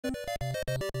Get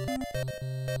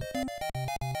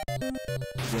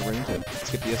right into it.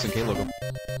 Skip the SNK logo.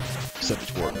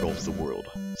 Savage war engulfs the world.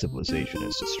 Civilization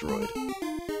is destroyed.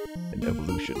 An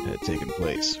evolution had taken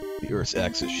place. The Earth's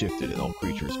axis shifted and all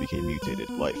creatures became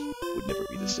mutated. Life would never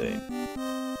be the same.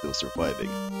 Those surviving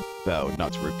vowed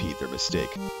not to repeat their mistake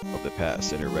of the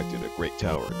past and erected a great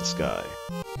tower in the sky.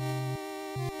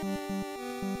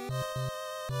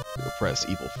 To oppress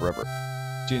evil forever.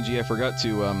 GNG, I forgot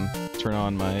to turn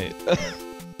on my.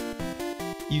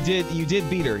 You did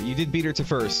beat her. You did beat her to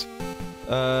first.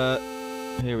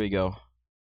 Here we go.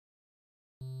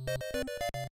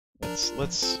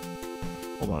 Let's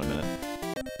hold on a minute.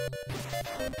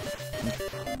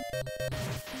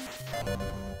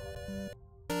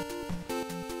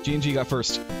 GNG got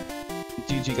first.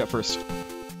 GNG got first.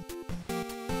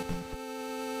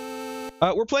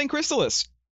 We're playing Crystalis.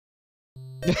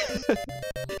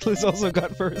 Liz also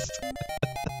got first.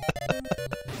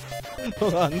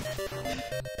 Hold on.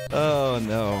 Oh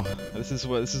no. This is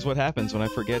what happens when I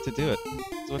forget to do it.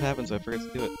 This is what happens when I forget to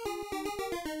do it.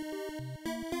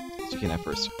 You can have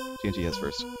first. GNG has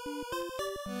first.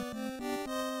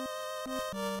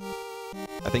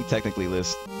 I think technically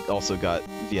Liz also got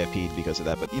VIP'd because of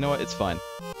that, but you know what? It's fine.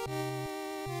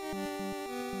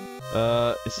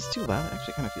 Is this too loud? It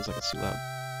actually kind of feels like it's too loud.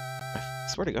 I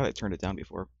swear to God I turned it down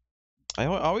before. I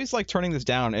always like turning this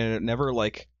down, and it never,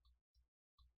 like,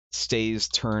 stays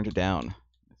turned down.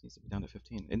 It needs to be down to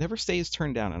 15. It never stays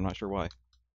turned down, I'm not sure why.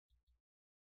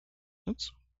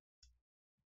 Oops.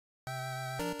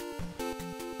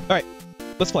 Alright,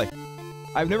 let's play.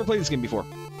 I've never played this game before.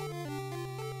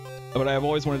 But I've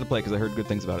always wanted to play because I heard good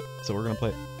things about it, so we're gonna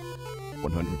play it.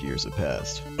 100 years have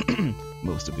passed.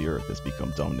 Most of the Earth has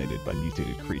become dominated by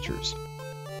mutated creatures.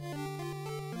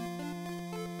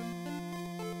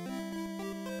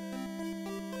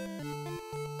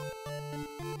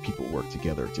 People worked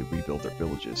together to rebuild their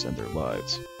villages and their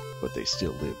lives, but they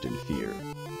still lived in fear.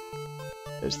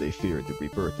 As they feared the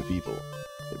rebirth of evil,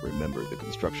 they remembered the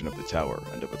construction of the tower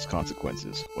and of its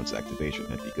consequences once activation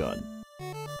had begun.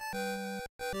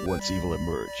 Once evil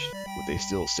emerged, would they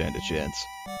still stand a chance?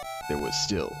 There was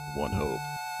still one hope.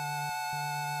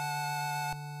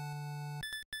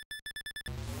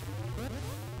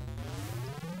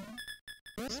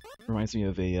 Reminds me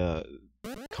of a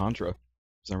Contra, for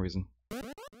some reason.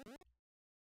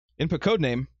 Input code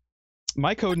name.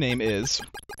 My code name is,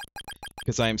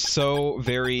 because I am so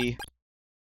very,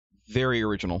 very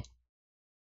original.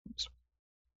 Oops.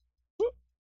 Whoop.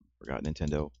 Forgot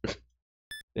Nintendo.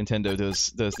 Nintendo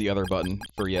does the other button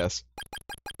for yes.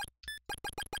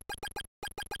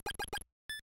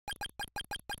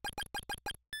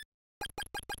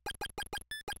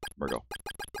 Mergo.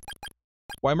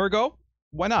 Why Mergo?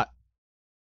 Why not?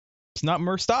 It's not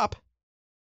Mer stop.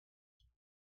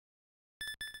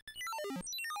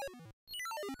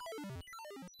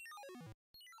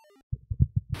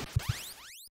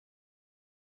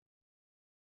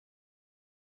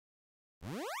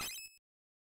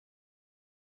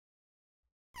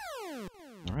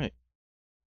 Alright.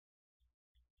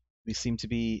 We seem to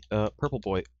be Purple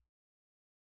Boy.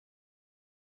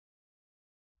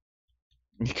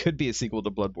 It could be a sequel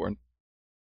to Bloodborne.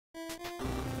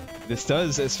 This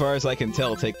does, as far as I can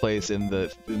tell, take place in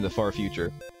the far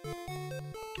future.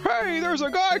 Hey, there's a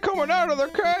guy coming out of the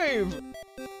cave!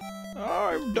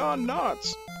 I've done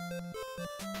nuts.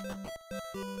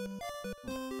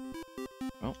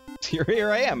 Well,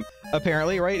 here I am,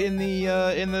 apparently, right in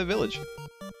the village.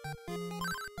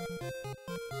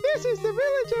 This is the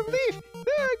village of Leaf.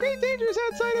 There are great dangers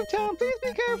outside of town. Please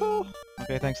be careful.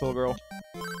 Okay, thanks, little girl.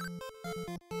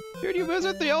 Did you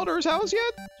visit the Elder's house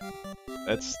yet?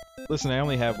 Listen, I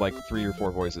only have like 3 or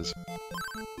 4 voices.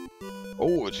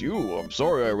 Oh, it's you. I'm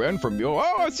sorry I ran from you.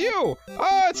 Oh, it's you.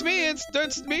 Oh, it's me.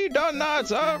 It's me, Don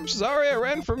Knotts. I'm sorry I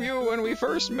ran from you when we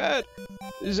first met.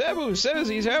 Zebu says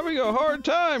he's having a hard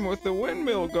time with the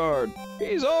windmill guard.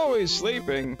 He's always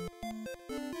sleeping.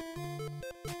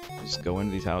 Just go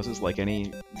into these houses like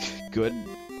any good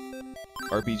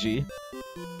RPG.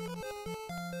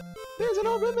 There's an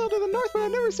old windmill to the north, but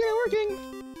I've never seen it working.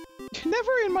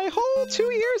 Never in my whole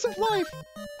 2 years of life.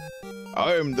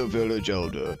 I am the village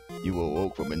elder. You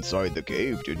awoke from inside the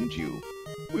cave, didn't you?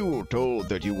 We were told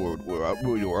that you would arrive.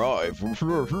 You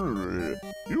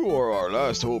are our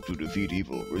last hope to defeat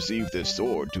evil. Receive this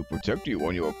sword to protect you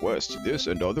on your quest. This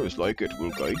and others like it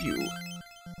will guide you.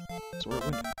 Sword of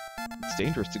Wind. It's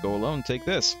dangerous to go alone. Take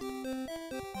this.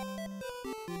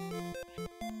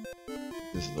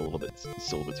 This is still a little bit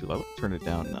too loud. Turn it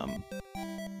down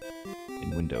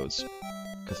in Windows,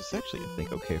 because it's actually, I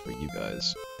think, okay for you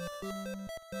guys.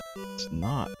 It's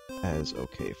not as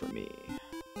okay for me.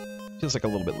 Feels like a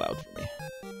little bit loud for me.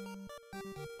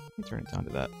 Let me turn it down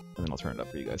to that, and then I'll turn it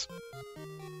up for you guys.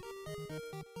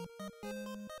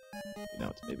 You know,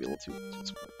 it's maybe a little too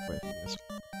quiet for you guys.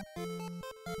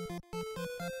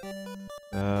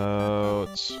 Out.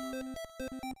 Is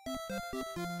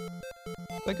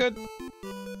that good?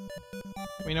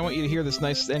 I mean, I want you to hear this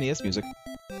nice NES music.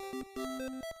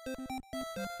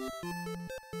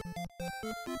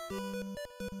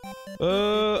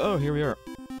 Oh, here we are.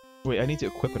 Wait, I need to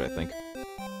equip it, I think.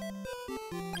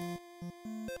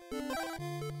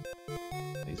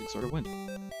 Amazing Sword of Wind.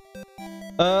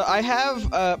 I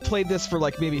have played this for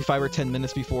like maybe 5 or 10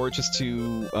 minutes before, just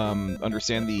to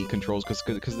understand the controls,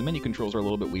 because the menu controls are a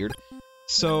little bit weird.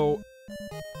 So,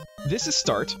 this is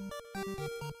start.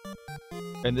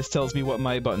 And this tells me what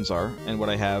my buttons are, and what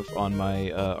I have on my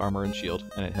armor and shield,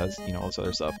 and it has, you know, all this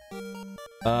other stuff.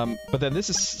 But then this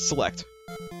is select.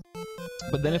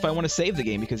 But then if I want to save the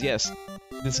game, because yes,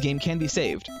 this game can be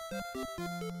saved,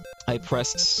 I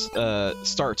press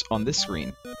start on this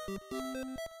screen.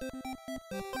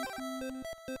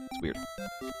 It's weird.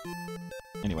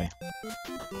 Anyway.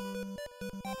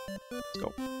 Let's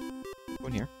go. Go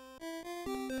in here.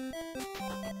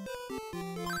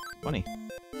 Bunny.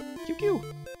 Pew!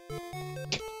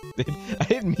 I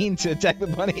didn't mean to attack the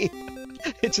bunny.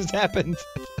 It just happened.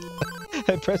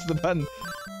 I pressed the button.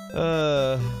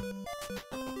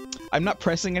 I'm not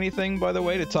pressing anything, by the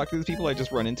way, to talk to these people. I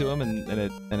just run into them,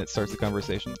 and it starts the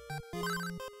conversation.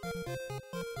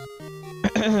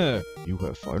 You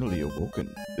have finally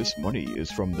awoken. This money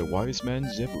is from the wise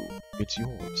man Zebu. It's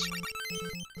yours.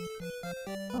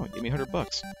 Oh, it gave me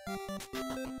 $100.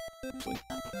 Actually,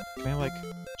 can I, like,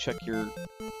 check your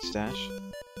stash?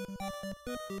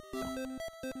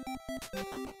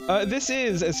 No. This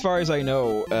is, as far as I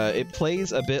know, it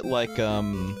plays a bit like,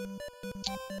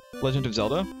 Legend of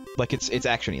Zelda. Like, it's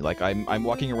action-y. Like, I'm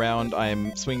walking around,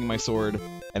 I'm swinging my sword,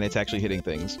 and it's actually hitting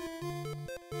things.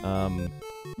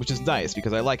 Which is nice,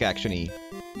 because I like action-y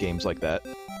games like that.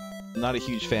 I'm not a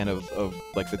huge fan of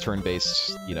like, the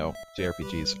turn-based, you know,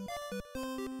 JRPGs.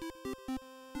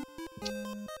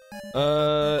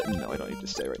 No, I don't need to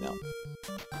stay right now.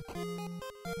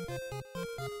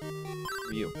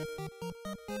 For you.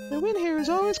 The wind here is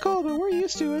always cold, but we're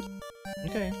used to it.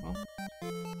 Okay, well.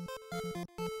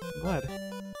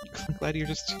 I'm glad you're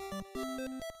just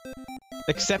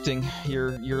accepting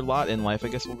your lot in life. I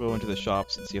guess we'll go into the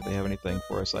shops and see if they have anything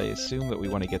for us. I assume that we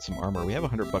want to get some armor. We have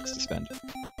 $100 to spend,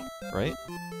 right?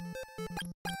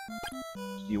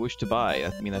 Do you wish to buy?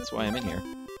 I mean, that's why I'm in here.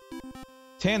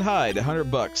 Tan hide,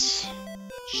 $100.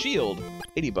 Shield,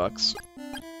 $80.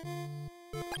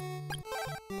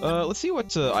 Let's see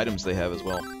what items they have as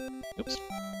well. Oops.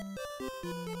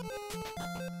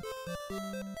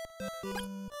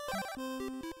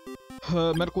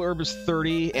 Medical herb is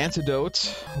 30.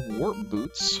 Antidote. Warp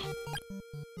boots.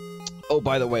 Oh,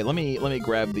 by the way, let me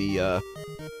grab the.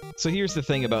 So here's the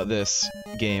thing about this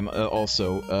game.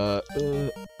 Also, look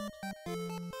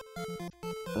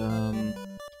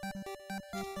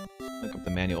up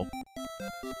the manual,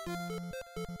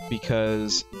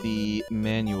 because the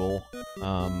manual.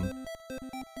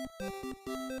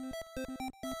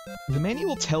 The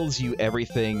manual tells you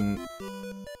everything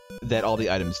that all the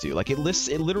items do. Like, it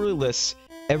literally lists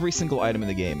every single item in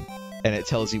the game, and it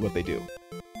tells you what they do.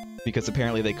 Because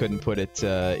apparently they couldn't put it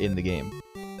in the game.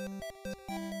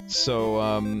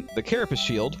 So, the Carapace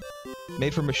Shield,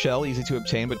 made from a shell, easy to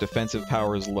obtain, but defensive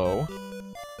power is low.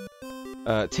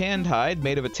 Tanned hide,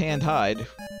 made of a tanned hide.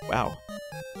 Wow.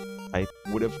 I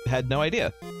would have had no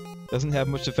idea. Doesn't have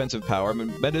much defensive power.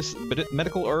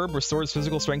 Medical herb restores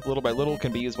physical strength little by little,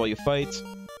 can be used while you fight.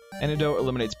 Antidote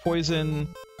eliminates poison.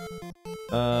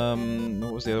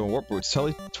 What was the other one? Warp boots.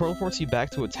 Teleports you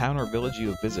back to a town or village you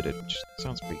have visited, which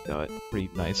sounds pretty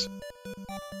nice.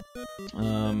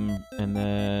 And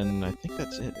then I think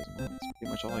that's it, isn't it? That's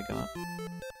pretty much all I got.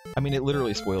 I mean, it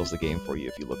literally spoils the game for you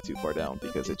if you look too far down,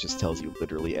 because it just tells you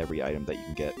literally every item that you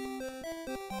can get.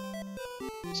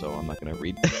 So I'm not gonna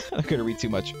read. I'm not gonna read too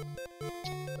much.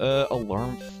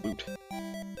 Alarm flute.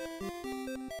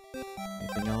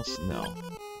 Anything else? No.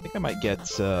 I think I might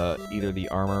get either the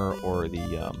armor or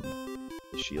the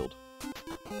shield.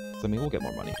 So, I mean, we'll get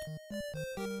more money.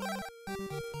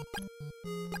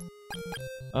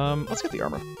 Let's get the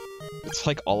armor. It's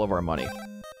like all of our money.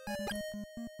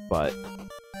 But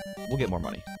we'll get more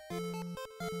money.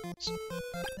 So,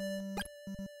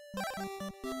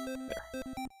 there.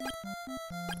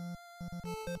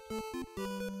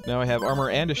 Now I have armor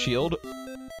and a shield.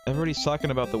 Everybody's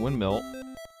talking about the windmill.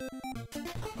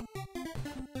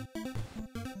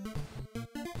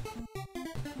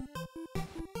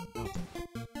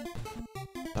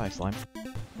 Die, slime.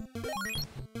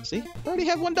 See? I already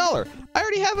have $1. I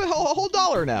already have a whole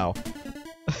dollar now.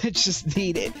 I just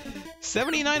need it.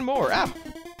 79 more. Ah!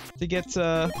 To get,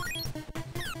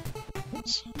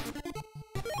 oops.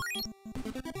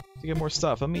 To get more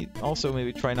stuff. Let me also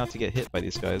maybe try not to get hit by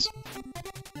these guys.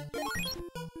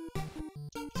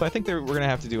 So I think we're gonna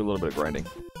have to do a little bit of grinding.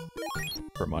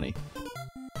 For money.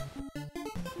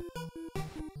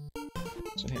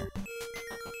 What's in here?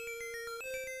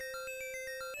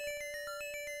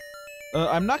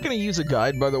 I'm not gonna use a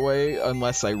guide, by the way,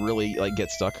 unless I really, like,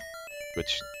 get stuck.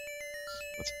 Which,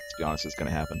 let's be honest, is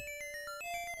gonna happen.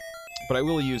 But I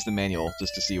will use the manual,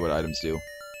 just to see what items do. What's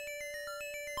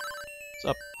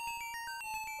up?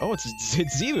 Oh, it's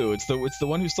Zebu! It's the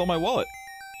one who stole my wallet!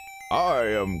 I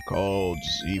am called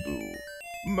Zebu.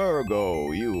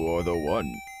 Mergo, you are the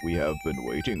one we have been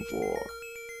waiting for.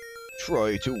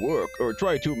 Try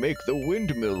to make the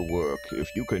windmill work.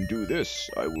 If you can do this,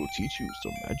 I will teach you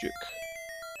some magic.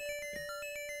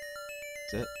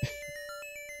 Is that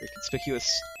very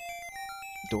conspicuous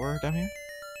door down here?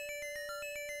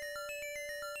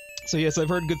 So yes, I've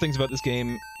heard good things about this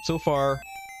game. So far,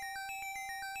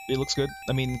 it looks good.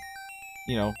 I mean,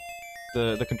 you know,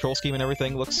 the control scheme and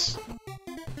everything looks...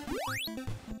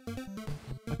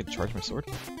 I can charge my sword?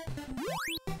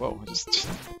 Whoa, I just...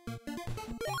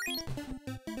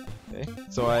 Okay,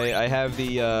 so I have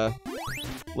the,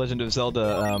 Legend of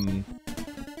Zelda,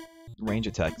 range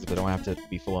attacks, but I don't have to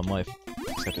be full on life.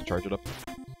 Just have to charge it up.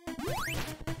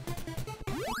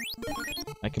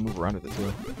 I can move around with it,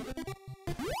 too.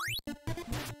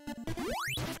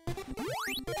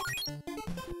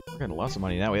 We're getting lots of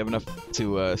money now. We have enough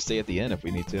to, stay at the inn if we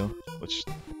need to, which...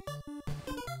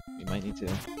 we might need to.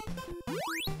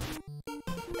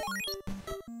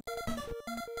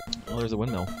 Oh, there's a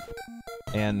windmill.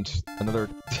 And another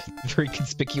very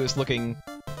conspicuous looking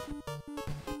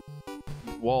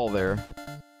wall there.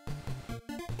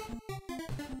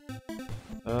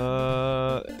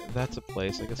 That's a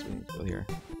place. I guess we need to go here.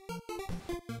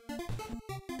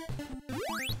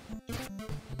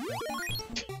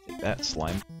 Take that,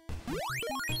 slime.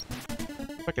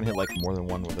 If I can hit like more than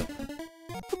one with it.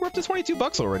 Look, we're up to 22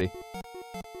 bucks already.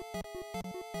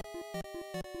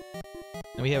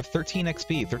 And we have 13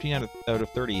 XP. 13 out of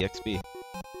 30 XP.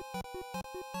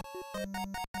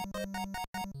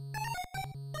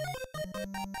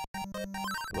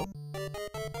 Hello?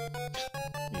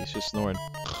 He's just snoring.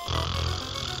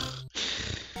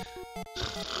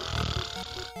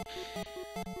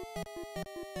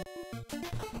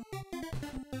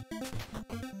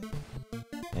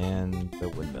 And the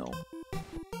windmill.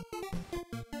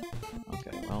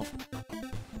 Okay, well...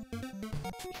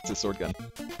 it's a sword gun.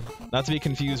 Not to be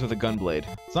confused with a gun blade.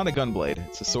 It's not a gun blade.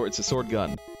 It's a sword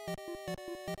gun.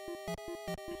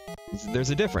 There's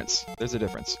a difference. There's a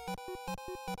difference.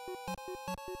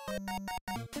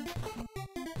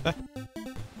 Ah.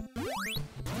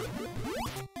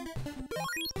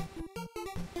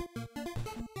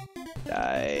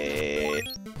 Die.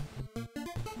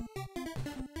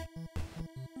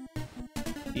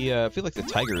 Yeah, I feel like the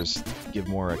tigers give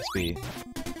more XP.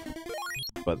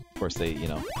 But, of course, they, you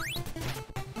know,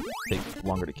 take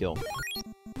longer to kill.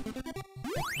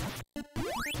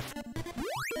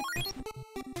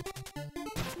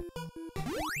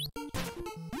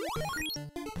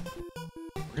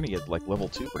 We're gonna get, like, level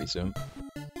 2 pretty soon.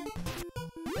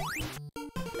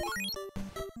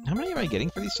 How many am I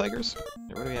getting for these tigers?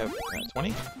 What do we have?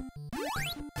 20?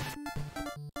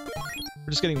 We're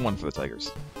just getting 1 for the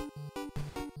tigers.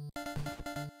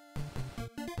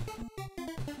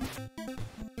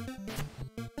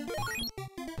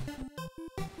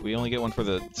 We only get 1 for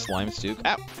the slimes too.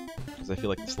 Ow! Because I feel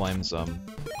like the slimes,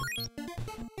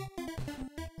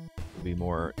 would be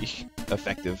more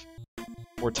effective.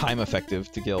 More time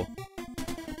effective to kill.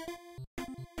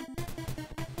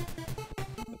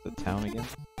 At the town again?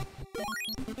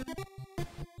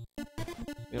 We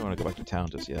don't want to go back to town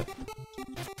just yet.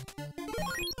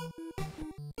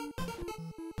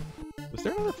 Was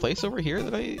there another place over here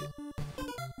that I,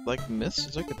 like, missed?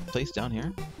 Is there like a place down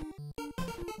here?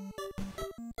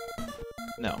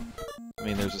 No. I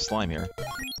mean, there's a slime here.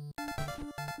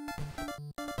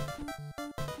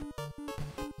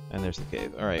 And there's the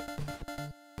cave. Alright.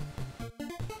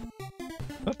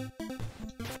 Huh.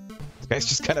 These guys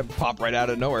just kind of pop right out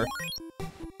of nowhere.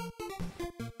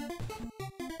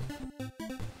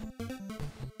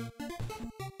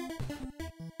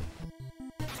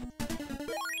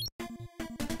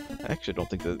 I actually don't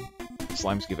think the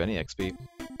slimes give any XP.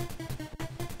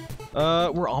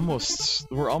 We're almost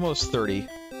 30.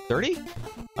 30?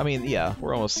 I mean, yeah,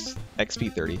 we're almost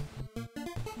XP 30.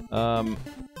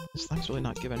 Does slimes really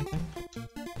not give anything?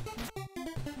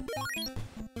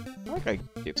 I think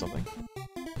I gave something.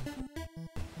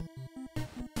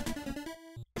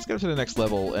 Let's go to the next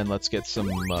level and let's get some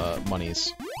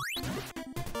monies.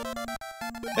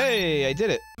 Hey, I did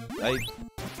it! I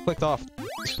clicked off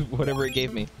whatever it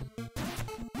gave me.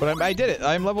 But I did it!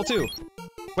 I'm level 2!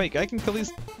 Wait, I can kill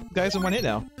these guys in one hit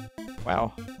now.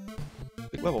 Wow.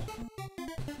 Big level.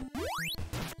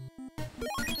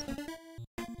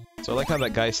 So I like how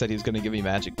that guy said he's gonna give me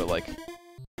magic, but like...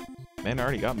 Man, I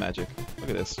already got magic. Look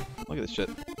at this. Look at this shit.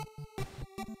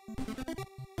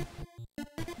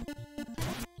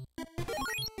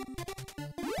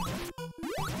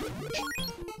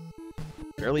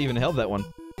 Barely even held that one.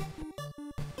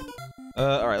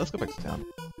 Alright, let's go back to town.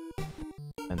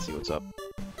 And see what's up.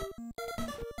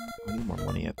 We need more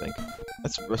money, I think.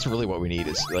 That's really what we need,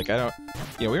 is, like, I don't...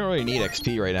 You know, we don't really need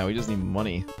XP right now, we just need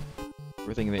money.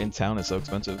 Everything in town is so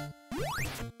expensive.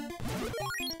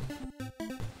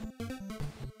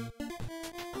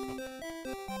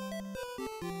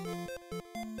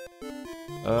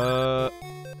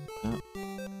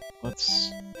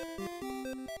 Let's...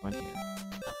 One here.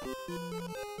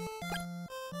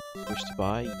 Wish to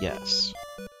buy? Yes.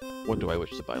 What do I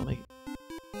wish to buy? Let me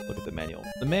look at the manual.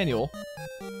 The manual?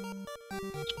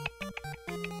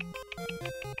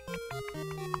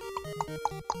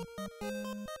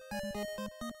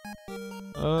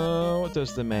 What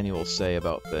does the manual say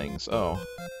about things? Oh.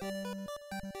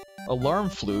 Alarm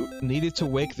flute needed to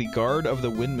wake the guard of the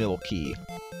windmill key.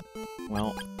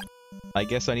 Well, I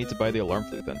guess I need to buy the alarm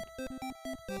flute then.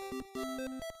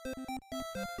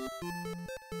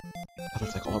 Oh,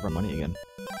 that's like all of our money again.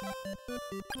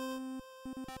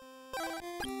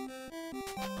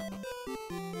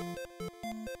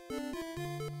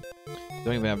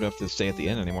 Don't even have enough to stay at the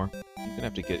inn anymore. I'm gonna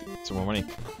have to get some more money.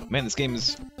 Man, this game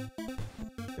is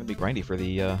gonna be grindy for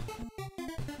the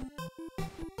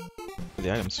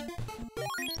items.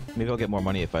 Maybe I'll get more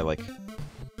money if I like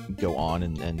go on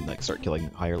and like start killing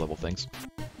higher level things.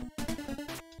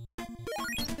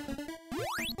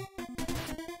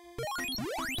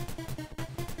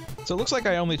 So it looks like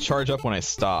I only charge up when I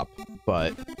stop,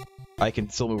 but I can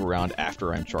still move around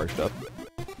after I'm charged up.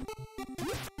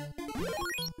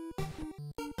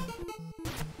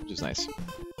 Which is nice.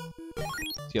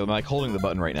 See, I'm like holding the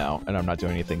button right now, and I'm not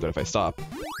doing anything, but if I stop,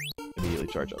 immediately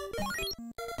charge up.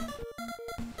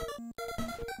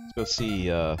 Let's go see,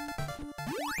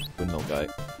 windmill guy.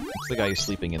 It's the guy who's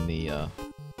sleeping in the,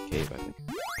 cave, I think.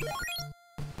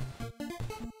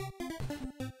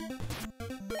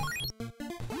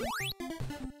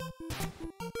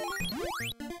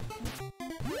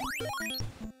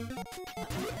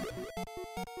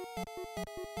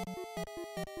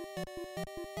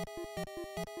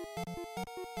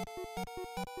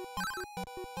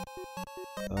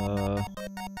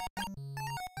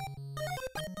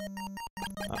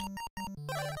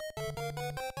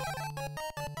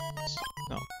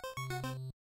 No.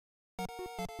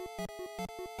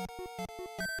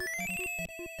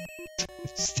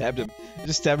 Stabbed him. I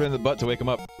just stabbed him in the butt to wake him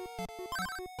up.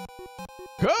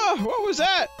 Ah! What was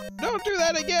that? Don't do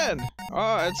that again!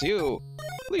 Ah, it's you.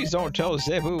 Please don't tell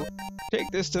Zebu. Take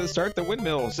this to start the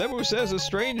windmill. Zebu says a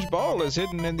strange ball is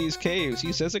hidden in these caves.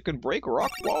 He says it can break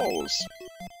rock walls.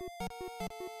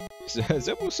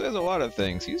 Zebu says a lot of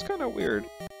things. He's kind of weird.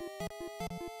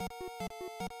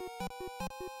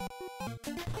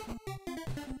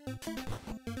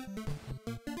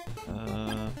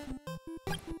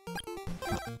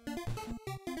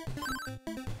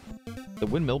 The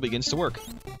windmill begins to work.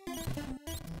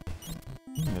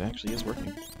 It actually is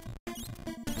working.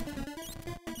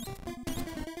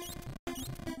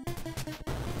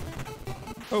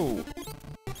 Oh!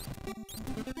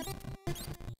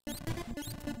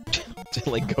 To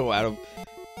like go out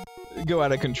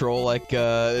of control, like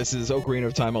this is Ocarina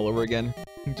of Time all over again.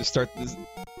 You just start this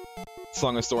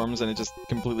Song of Storms and it just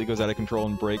completely goes out of control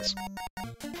and breaks.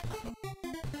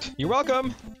 You're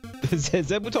welcome!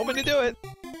 Zebu told me to do it!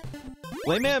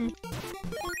 Blame him!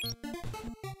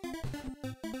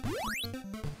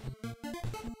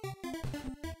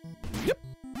 Yep.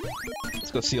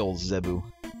 Let's go see old Zebu.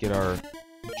 Get our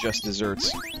just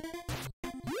desserts.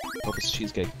 Hope it's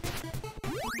cheesecake.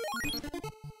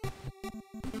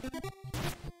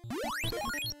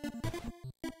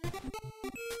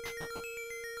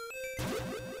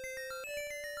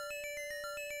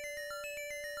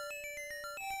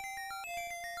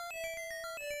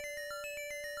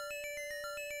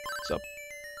 What's up?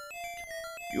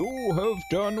 You have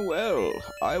done well.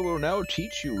 I will now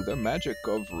teach you the magic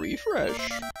of refresh.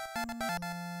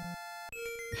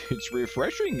 It's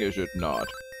refreshing, is it not?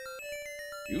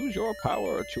 Use your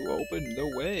power to open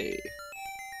the way.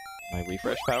 My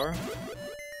refresh power? I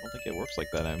don't think it works like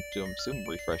that. I'm assuming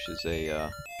refresh is a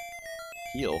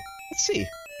heal. Let's see.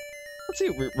 Let's see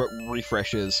what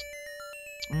refresh is.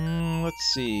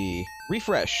 Let's see.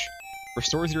 Refresh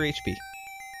restores your HP.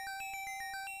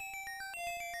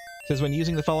 Says when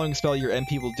using the following spell, your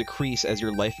MP will decrease as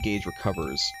your life gauge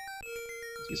recovers.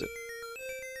 Let's use it.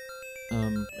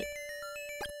 Wait.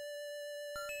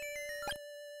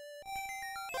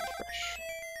 Refresh.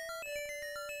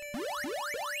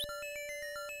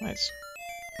 Nice.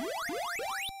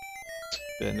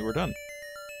 Then we're done.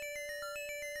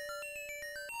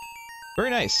 Very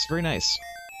nice, very nice.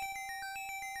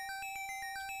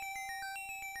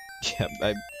 Yeah,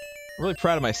 I'm really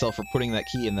proud of myself for putting that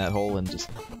key in that hole and just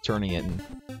turning it and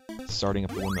starting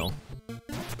up the windmill.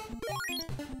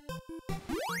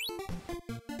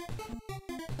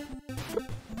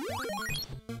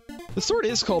 The sword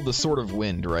is called the Sword of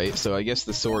Wind, right? So I guess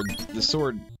the sword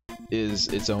is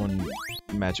its own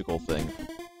magical thing.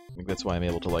 I think that's why I'm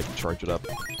able to, like, charge it up.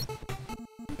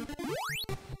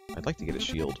 I'd like to get a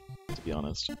shield, to be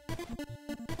honest.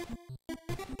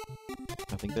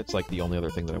 I think that's, like, the only other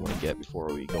thing that I want to get before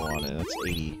we go on, and that's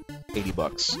 80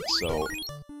 bucks. So,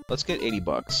 let's get 80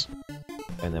 bucks,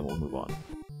 and then we'll move on.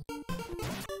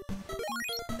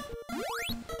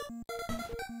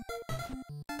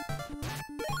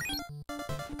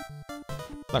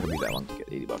 Not gonna be that long to get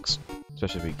 80 bucks.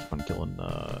 Especially if we keep on killing,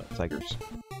 tigers.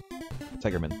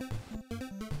 Tigermen.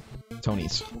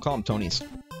 Tonys. We'll call them Tonys.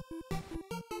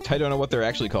 I don't know what they're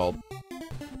actually called,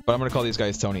 but I'm gonna call these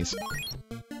guys Tonys.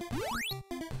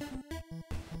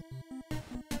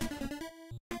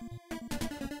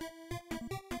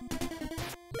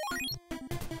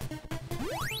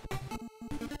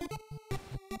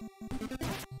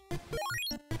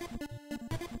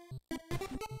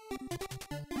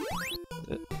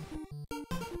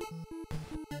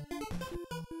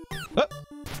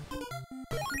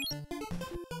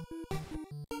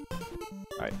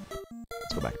 Alright,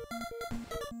 let's go back.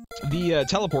 The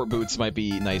teleport boots might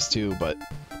be nice too, but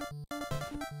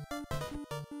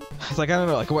it's like, I don't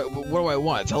know, like, what do I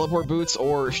want? Teleport boots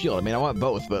or shield? I mean, I want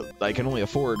both, but I can only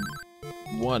afford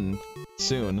one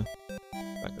soon.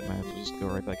 In fact, I might have to just go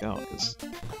right back out, because I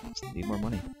just need more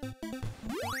money.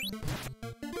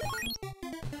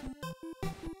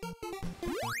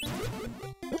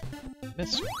 Oh,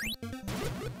 missed.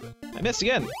 I missed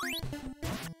again!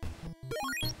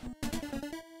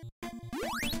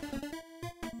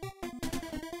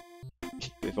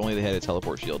 If only they had a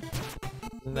teleport shield.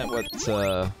 Isn't that what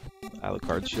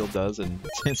Alucard's shield does in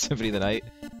Symphony of the Night?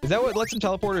 Is that what lets him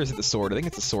teleport, or is it the sword? I think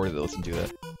it's the sword that lets him do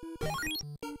that.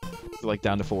 So, like,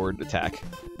 down to forward attack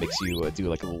makes you do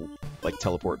like a little, like,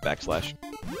 teleport backslash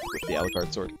with the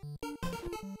Alucard sword.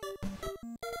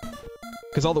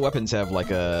 Because all the weapons have,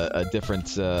 like, a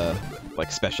different, like,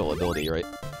 special ability, right?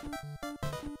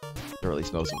 Or at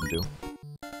least most of them do.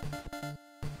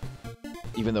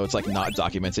 Even though it's, like, not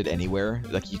documented anywhere,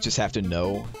 like, you just have to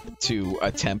know to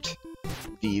attempt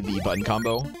the button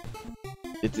combo.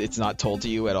 It's not told to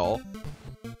you at all.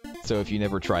 So if you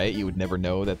never try it, you would never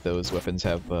know that those weapons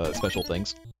have special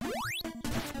things.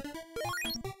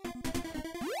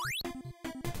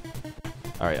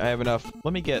 Alright, I have enough.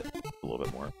 Let me get a little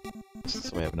bit more.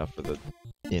 So I have enough for the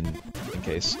inn, in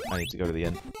case I need to go to the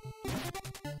inn.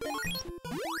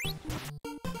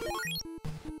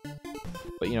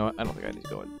 But you know what? I don't think I need to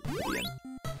go to the inn.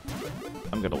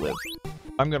 I'm gonna live.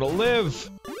 I'm gonna live!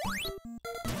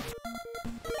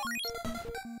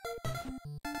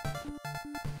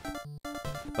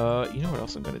 You know what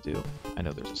else I'm gonna do? I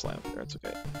know there's a slime up there, it's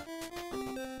okay.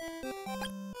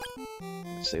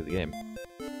 Save the game.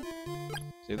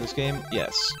 Save this game?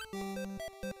 Yes.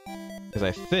 Because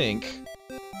I think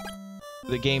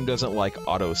the game doesn't, like,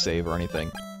 auto-save or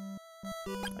anything.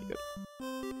 My good.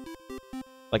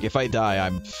 Like, if I die,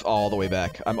 I'm all the way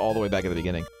back. I'm all the way back at the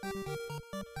beginning.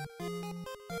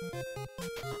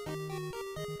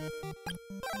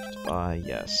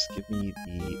 Yes. Give me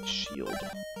the shield.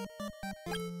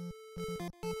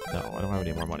 No, I don't have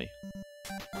any more money.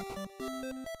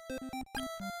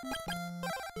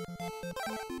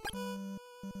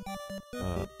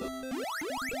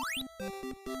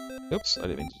 Oops, I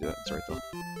didn't mean to do that. It's right, though.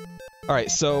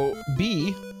 Alright, so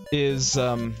B is,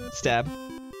 stab.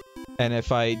 And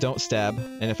if I don't stab,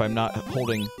 and if I'm not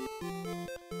holding...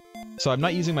 So I'm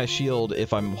not using my shield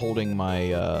if I'm holding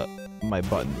my, my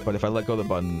button. But if I let go of the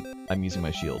button, I'm using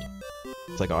my shield.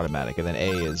 It's like automatic. And then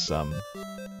A is,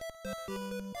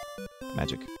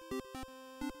 magic.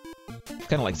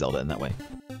 Kind of like Zelda in that way.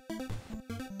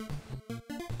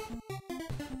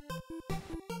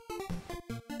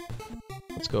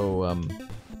 go,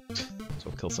 so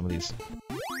kill some of these...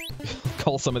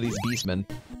 Call some of these beastmen.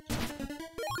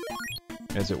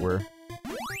 As it were.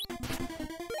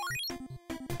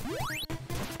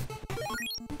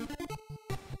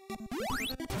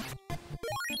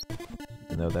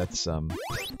 Even though that's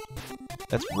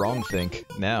wrong think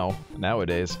nowadays. Not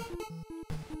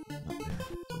there,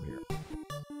 it's over here.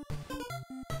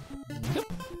 Yep.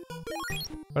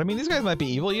 But I mean, these guys might be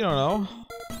evil, you don't know.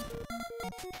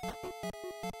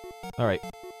 Alright.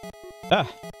 Ah!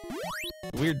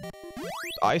 Weird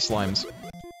eye slimes.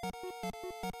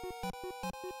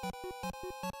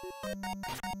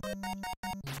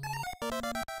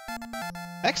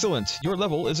 Excellent! Your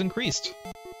level is increased.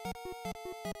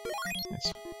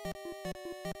 Nice. There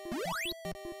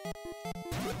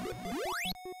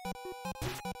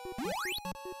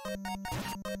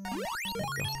we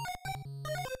go.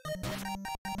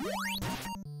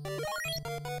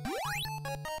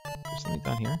 There's something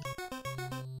down here.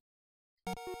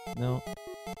 No.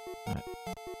 Alright.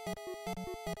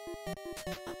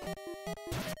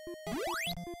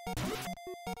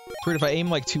 It's weird, if I aim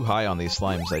like too high on these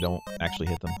slimes, I don't actually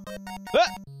hit them. Ah!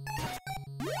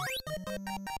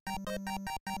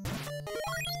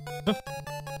 Huh.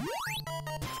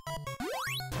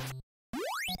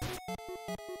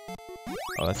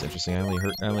 Oh, that's interesting. I only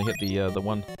hit the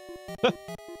one. Huh.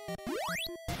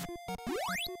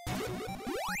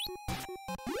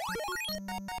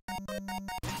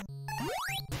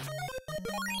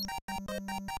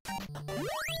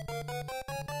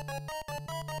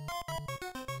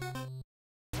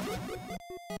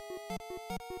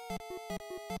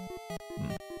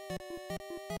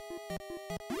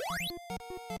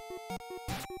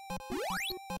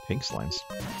 Pink slimes.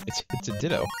 It's a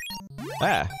ditto.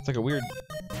 Ah, it's like a weird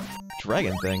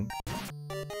dragon thing.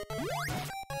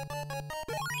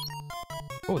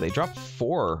 Oh, they dropped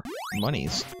 4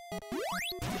 monies.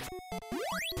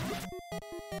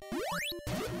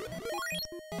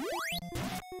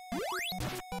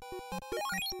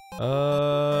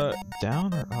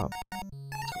 Down or up?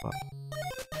 Let's go up.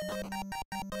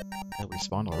 It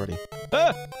respawned already.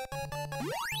 Ah!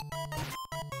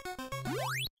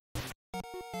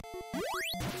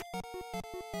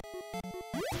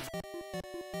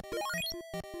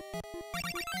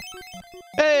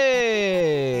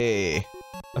 Hey!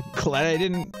 I'm glad I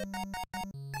didn't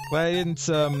buy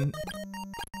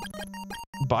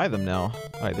them now.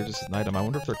 Alright, they're just an item. I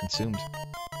wonder if they're consumed. I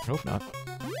hope not.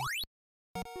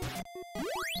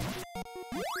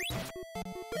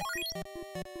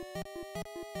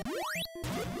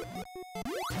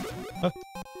 Huh.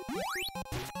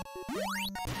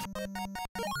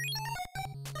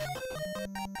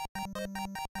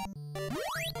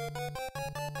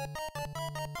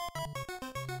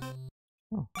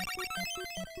 Oh.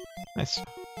 Nice.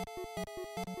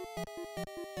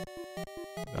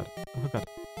 Got it. Oh, got it.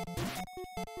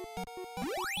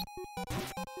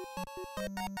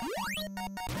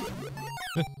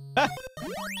 Ah!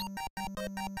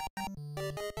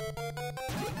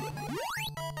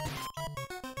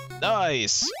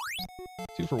 Nice!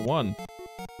 2 for 1.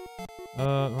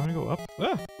 I'm gonna go up.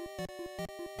 Ah!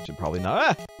 Should probably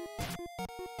not. Ah!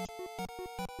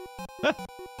 Ah!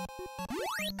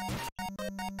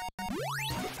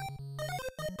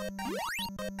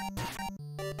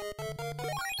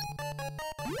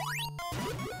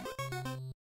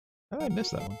 How did I miss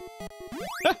that one?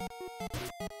 Ah!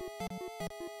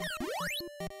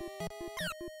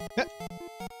 Ah!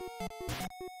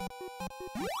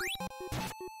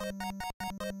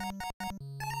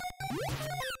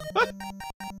 Ah!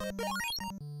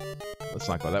 Let's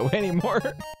not go that way anymore.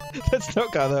 Let's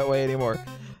not go that way anymore.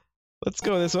 Let's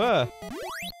go this way.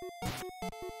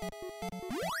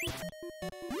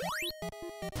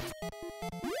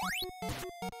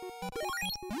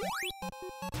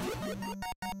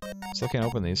 Still can't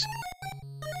open these.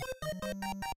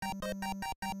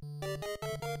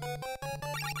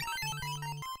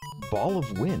 Ball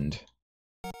of wind.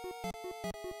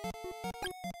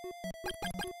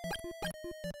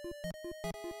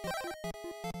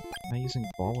 Am I using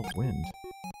ball of wind?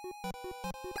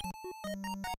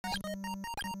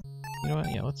 You know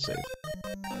what? Yeah, let's save.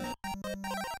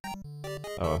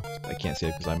 Oh, I can't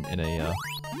save because I'm in a,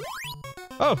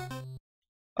 Oh!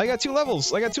 I got 2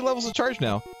 levels! I got 2 levels of charge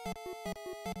now!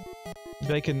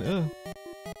 Maybe I can,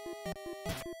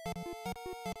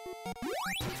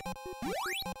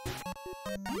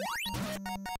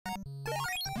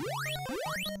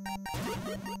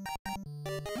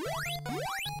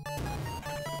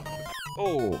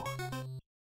 Oh!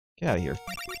 Get out of here.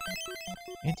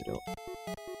 Antidote.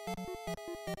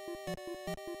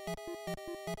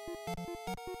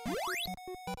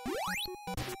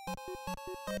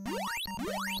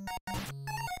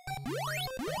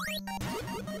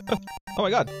 Oh my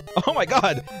god! Oh my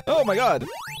god! Oh my god!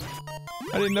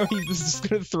 I didn't know he was just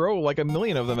gonna throw like a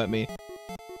million of them at me.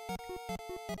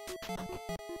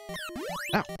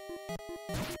 Ow!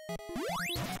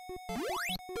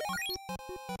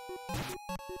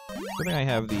 Good thing I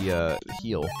have the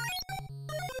heal.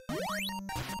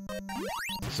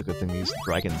 It's a good thing these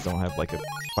dragons don't have like a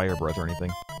fire breath or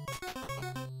anything.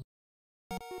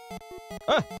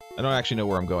 Ah! I don't actually know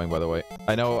where I'm going, by the way.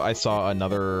 I know I saw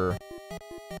another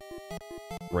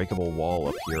breakable wall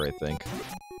up here, I think.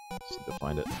 Just need to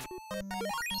find it.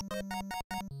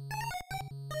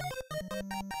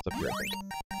 It's up here, I think.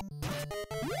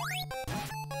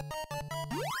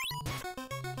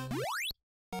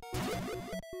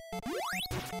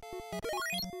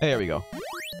 Hey, there we go.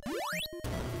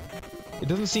 It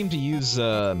doesn't seem to use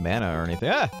mana or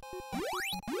anything. Ah!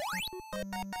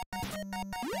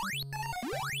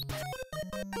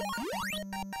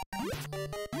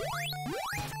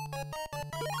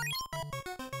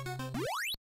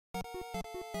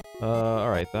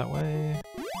 Alright, that way.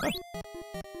 Ah.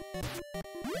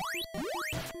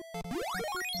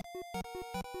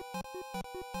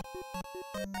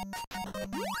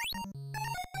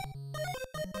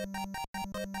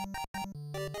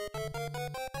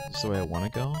 Is this the way I want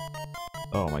to go?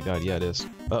 Oh my god, yeah it is.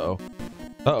 Uh-oh.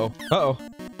 Uh-oh. Uh-oh.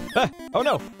 Ah! Oh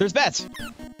no! There's bats!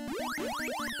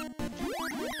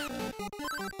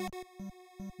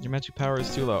 Your magic power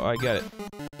is too low. I get it.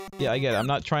 Yeah, I get it. I'm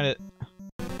not trying to...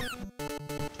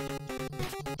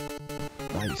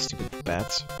 Ah, you stupid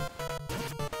bats.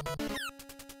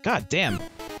 God damn!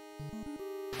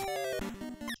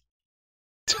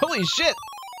 Holy shit!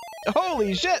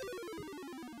 Holy shit!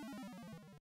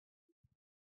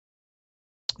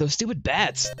 Those stupid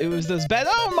bats! It was those bats.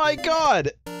 Oh my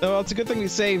god! Oh, it's a good thing we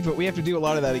saved, but we have to do a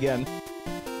lot of that again.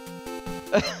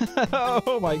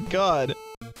 Oh my god.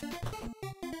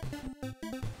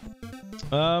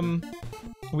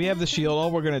 We have the shield. All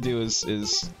we're gonna do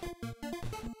is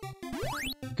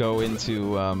go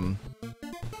into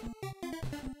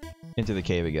the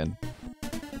cave again.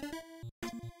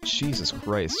 Jesus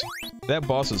Christ. That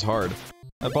boss is hard.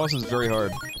 That boss is very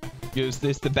hard.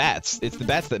 It's the bats. It's the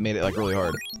bats that made it, like, really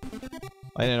hard.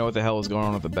 I didn't know what the hell was going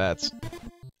on with the bats.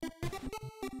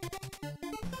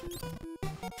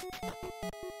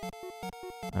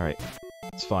 Alright.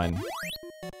 It's fine.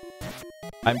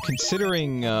 I'm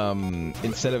considering,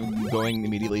 instead of going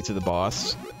immediately to the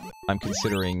boss, I'm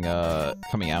considering,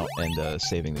 coming out and,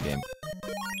 saving the game.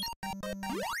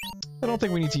 I don't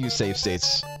think we need to use save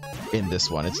states in this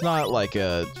one. It's not like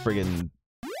a friggin'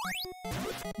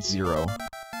 0.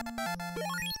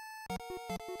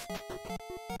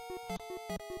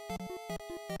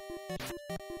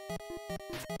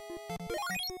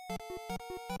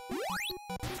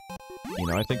 You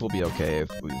know, I think we'll be okay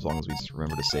if as long as we just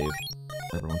remember to save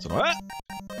every once in a while. Ah!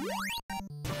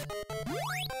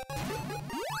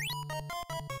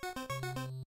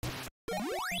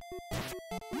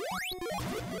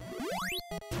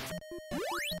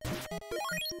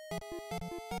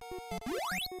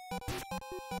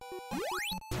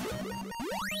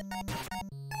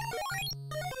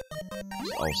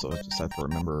 Also, just have to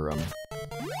remember,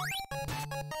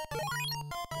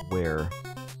 where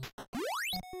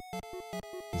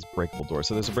is breakable door.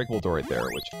 So there's a breakable door right there,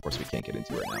 which of course we can't get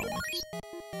into right now. We'll just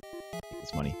take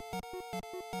this money.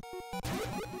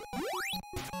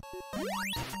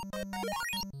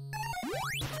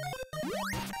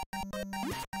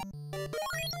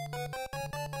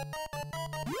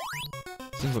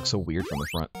 Things look so weird from the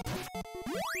front.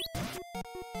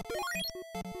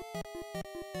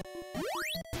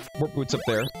 Warp boots up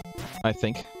there, I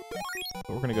think. But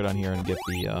we're gonna go down here and get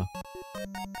the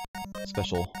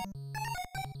special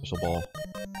ball.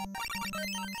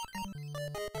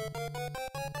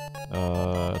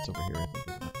 It's over here, I think,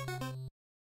 isn't it?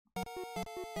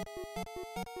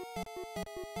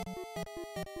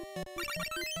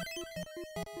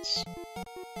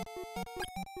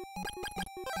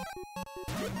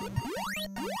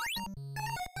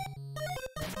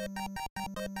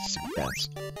 Stupid bats.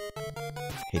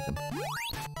 Hate them.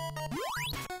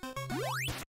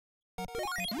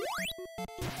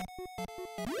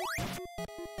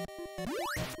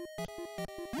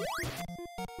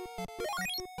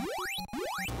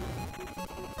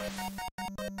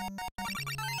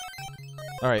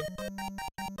 Alright.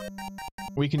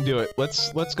 We can do it.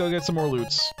 Let's go get some more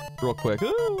loots real quick.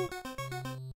 Ooh.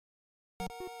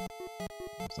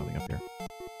 There's nothing up here.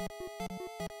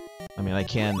 I mean, I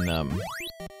can,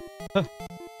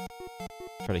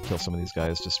 try to kill some of these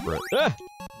guys just for the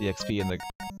XP and the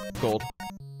Gold.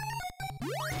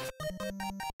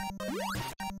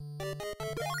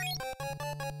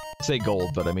 Say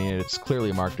gold, but I mean it's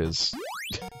clearly marked as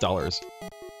dollars.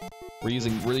 We're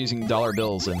using dollar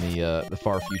bills in the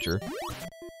far future.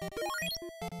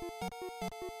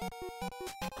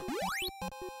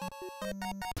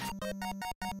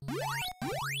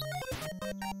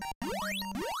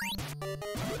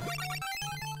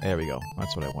 There we go.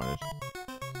 That's what I wanted.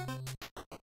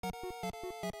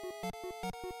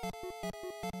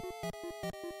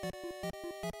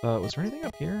 Was there anything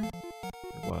up here?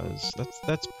 There was.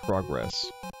 That's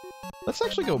progress. Let's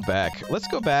actually go back. Let's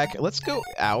go back. Let's go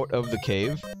out of the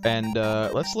cave, and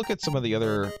let's look at some of the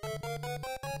other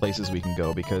places we can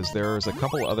go, because there's a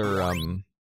couple other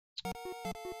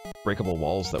breakable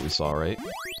walls that we saw, right?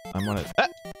 I want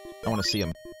to see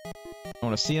them. I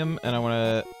want to see them, and I want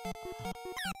to...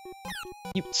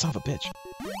 You son of a bitch.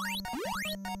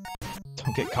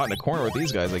 Don't get caught in a corner with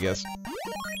these guys, I guess.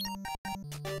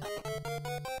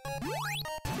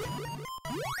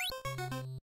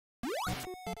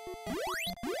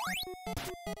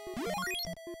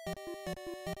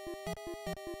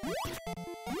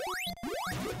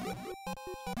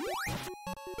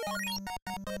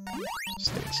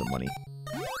 Just getting some money.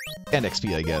 And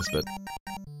XP, I guess, but...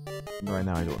 right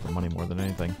now I do it for money more than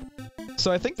anything.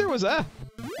 So I think there was a...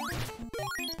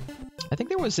 I think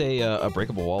there was a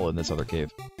breakable wall in this other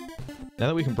cave. Now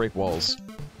that we can break walls,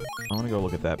 I want to go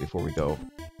look at that before we go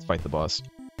fight the boss.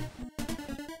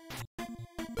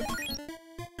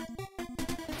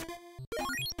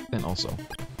 And also...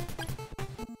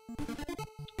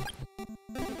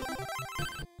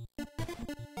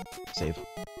 save.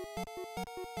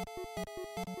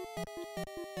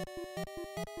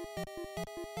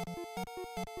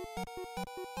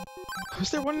 Was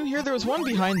there one in here? There was one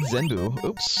behind Zenbu.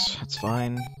 Oops, that's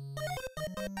fine.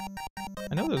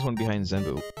 I know there's one behind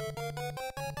Zenbu.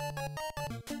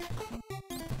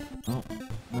 Oh,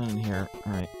 none in here.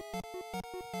 Alright.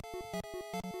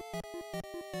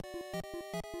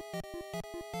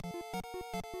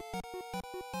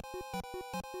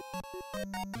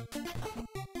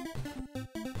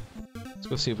 Let's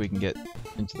go see if we can get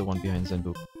into the one behind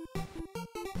Zenbu.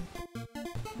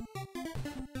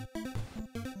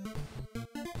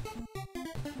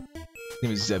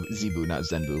 His name is Zebu, not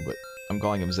Zenbu, but I'm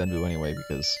calling him Zenbu anyway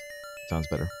because it sounds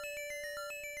better.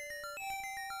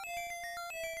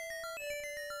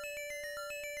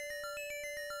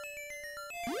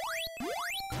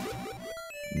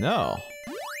 No.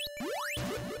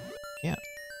 Can't.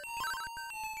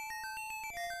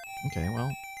 Okay,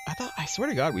 well, I swear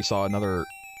to God we saw another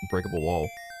breakable wall.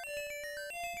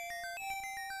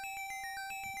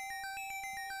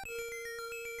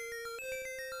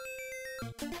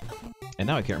 And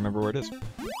now I can't remember where it is.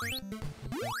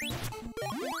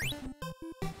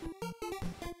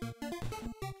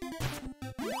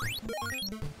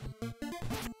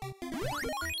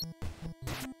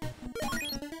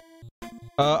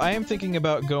 I am thinking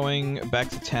about going back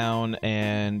to town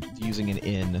and using an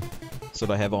inn so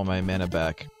that I have all my mana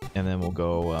back, and then we'll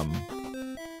go,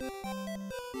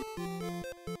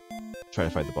 try to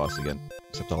fight the boss again.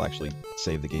 Except I'll actually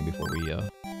save the game before we, oh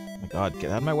my god, get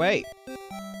out of my way!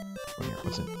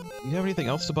 What's it? Do you have anything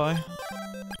else to buy?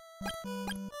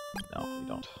 No, you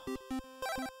don't.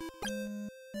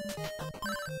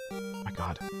 Oh my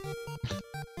god.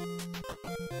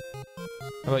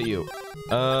 How about you?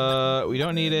 We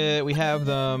don't need it. We have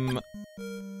them.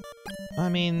 I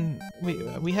mean,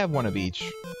 we have one of each,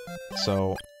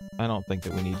 so I don't think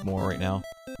that we need more right now.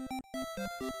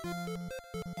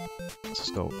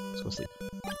 Let's go sleep.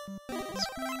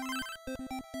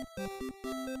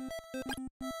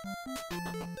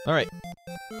 All right,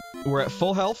 we're at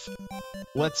full health.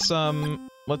 Let's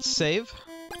save.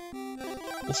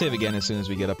 We'll save again as soon as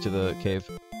we get up to the cave.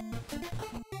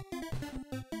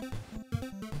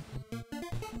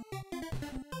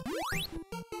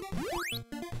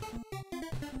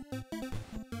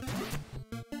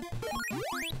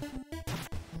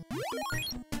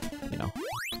 You know,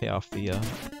 pay off the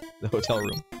hotel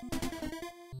room.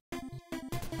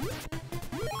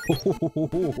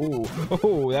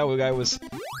 Oh, that guy was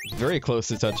very close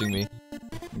to touching me.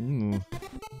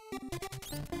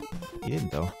 He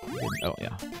didn't, though. He didn't. Oh,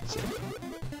 yeah. Save.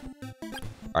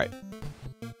 Alright.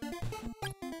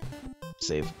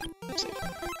 Save. Save.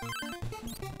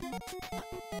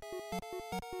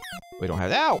 We don't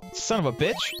have... Ow! Son of a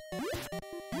bitch!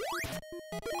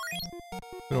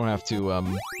 We don't have to,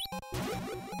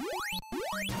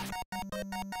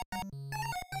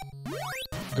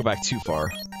 go back too far.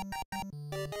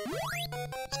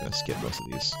 Just gonna skip most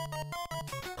of these.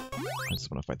 I just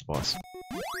want to fight the boss.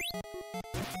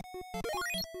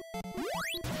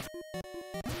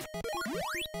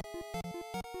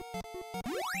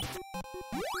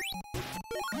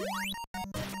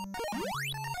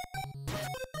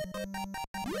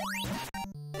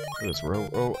 Look at this, we're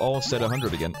almost at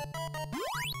 100 again.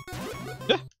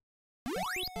 Yeah.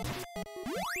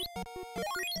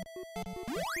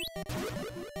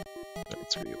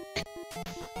 Alright, screw you.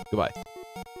 Goodbye.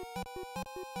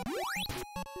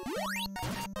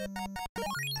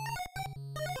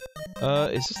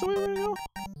 Is this the way we're gonna go?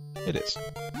 It is.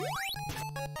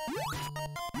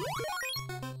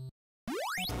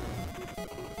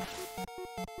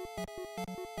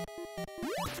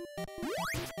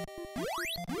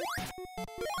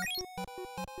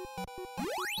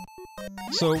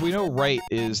 So we know right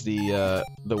is the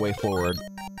way forward.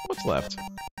 What's left?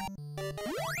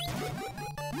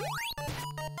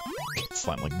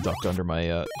 Slime like ducked under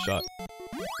my shot.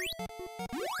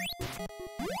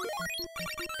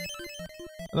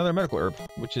 Another medical herb,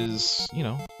 which is, you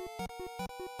know,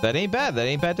 that ain't bad. That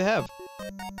ain't bad to have.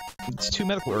 It's 2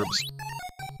 medical herbs.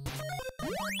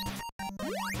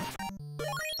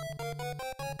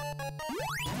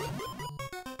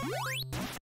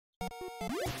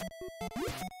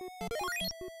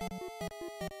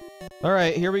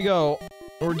 Alright, here we go.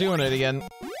 We're doing it again.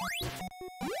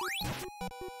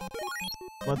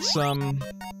 Let's,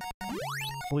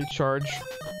 fully charge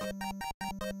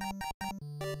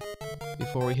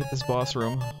before we hit this boss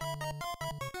room.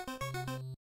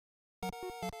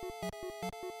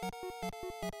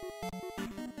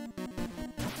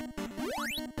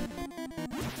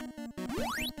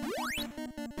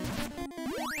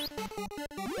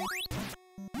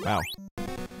 Wow.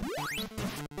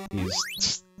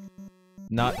 He's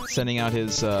not sending out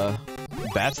his,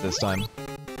 bats this time.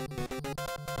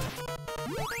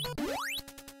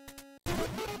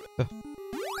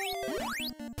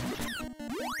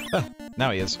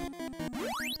 Now he is.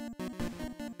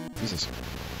 Jesus.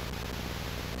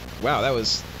 Wow, that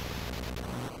was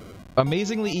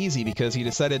amazingly easy because he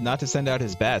decided not to send out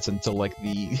his bats until, like,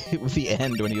 the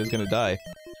end when he was gonna die.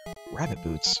 Rabbit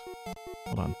boots.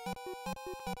 Hold on.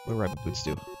 What do rabbit boots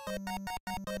do?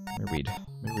 Let me read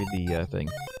the, thing.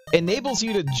 Enables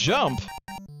you to jump!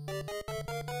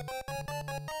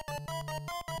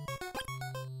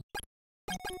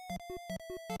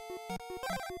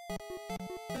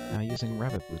 Now using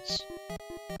rabbit boots.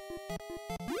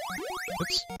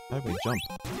 Oops, how do we jump?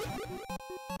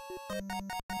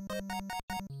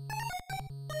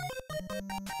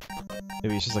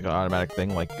 Maybe it's just like an automatic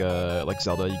thing, like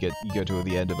Zelda. You go to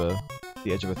the edge of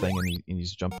a thing and you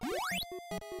just jump.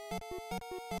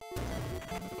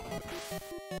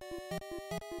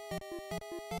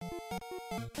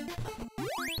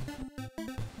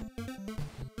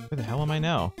 Where the hell am I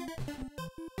now?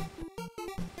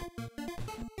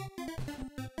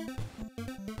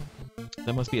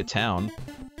 That must be a town.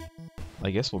 I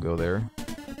guess we'll go there.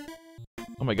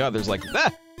 Oh my god, there's like...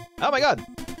 Ah! Oh my god!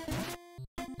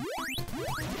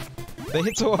 They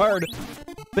hit so hard!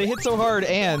 They hit so hard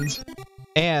and...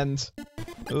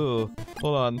 Ooh,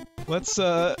 hold on. Let's,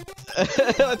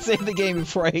 let's save the game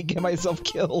before I get myself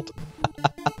killed.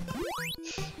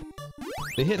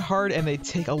 They hit hard and they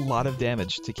take a lot of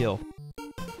damage to kill. Oh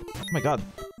my god.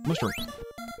 Mushroom.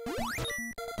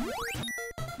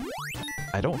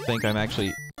 I don't think I'm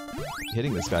actually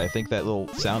hitting this guy. I think that little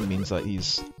sound means that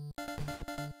he's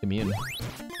immune.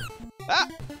 Ah!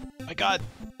 My god!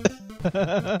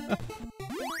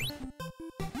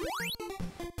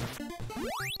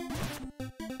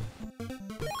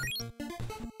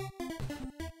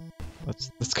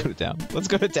 Let's go to town. Let's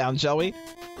go to town, shall we?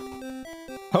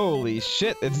 Holy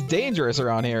shit, it's dangerous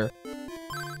around here.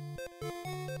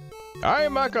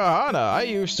 I'm Makahana. I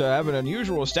used to have an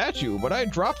unusual statue, but I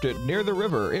dropped it near the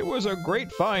river. It was a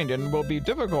great find and will be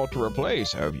difficult to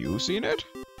replace. Have you seen it?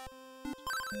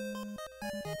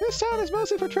 This town is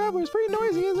mostly for travelers. Pretty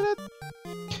noisy, isn't it?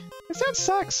 This town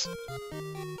sucks.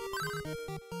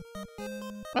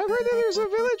 I've heard that there's a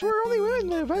village where only women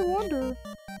live. I wonder.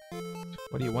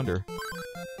 What do you wonder?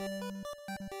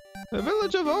 The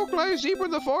village of Oak lies deep in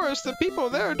the forest. The people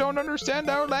there don't understand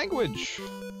our language.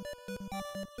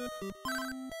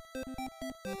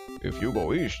 If you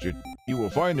go east, you will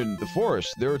find in the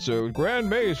forest there's a grand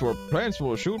maze where plants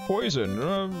will shoot poison.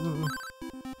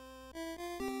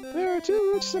 There are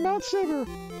 2 routes to Mount Saber.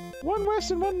 One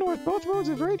west and one north. Both roads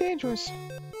are very dangerous.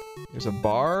 There's a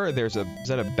bar, is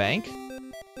that a bank?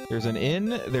 There's an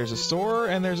inn, there's a store,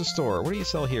 and there's a store. What do you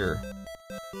sell here?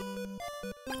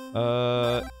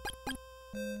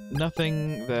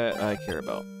 Nothing that I care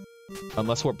about.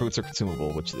 Unless warp boots are consumable,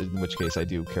 in which case I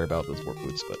do care about those warp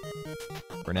boots, but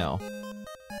for now.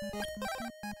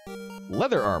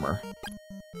 Leather armor.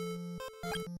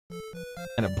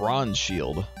 And a bronze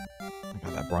shield. Oh my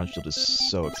god, that bronze shield is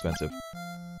so expensive.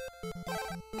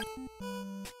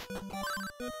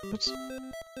 Oops.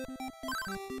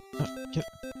 Get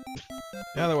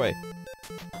out of the way.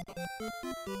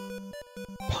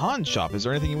 Pawn shop. Is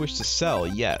there anything you wish to sell?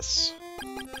 Yes.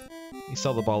 You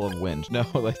sell the ball of wind. No,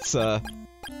 let's, to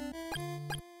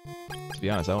be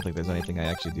honest, I don't think there's anything I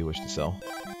actually do wish to sell.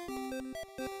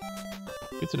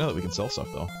 Good to know that we can sell stuff,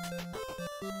 though.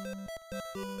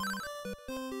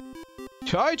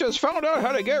 I just found out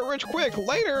how to get rich quick!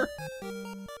 Later!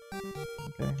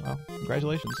 Okay, well,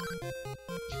 congratulations.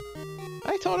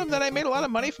 I told him that I made a lot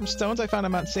of money from stones I found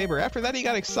on Mount Saber. After that, he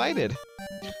got excited.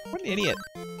 What an idiot.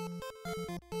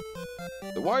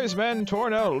 The wise man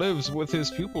Tornell lives with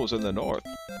his pupils in the north.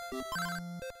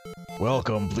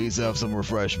 Welcome, please have some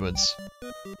refreshments.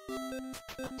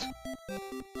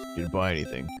 Didn't buy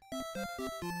anything.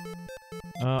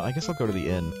 I guess I'll go to the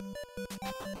inn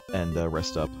and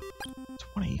rest up.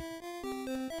 20?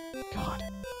 God.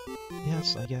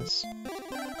 Yes, I guess.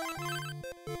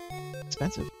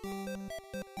 Expensive.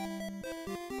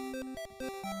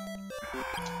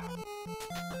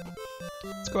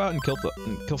 Let's go out and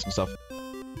kill some stuff.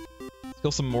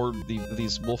 Kill some more of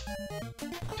these wolf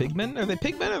pigmen? Are they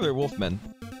pigmen or they're wolfmen?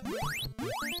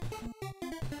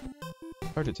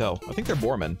 Hard to tell. I think they're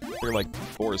boarmen. They're like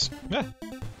boars. Yeah.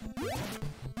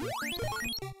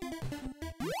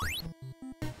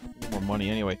 More money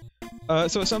anyway.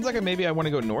 So it sounds like maybe I want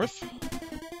to go north.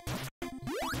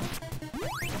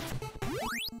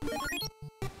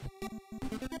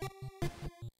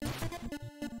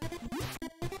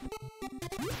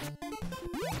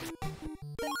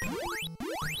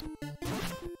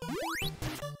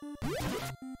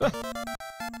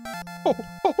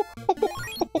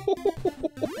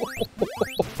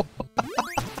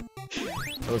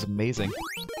 That was amazing.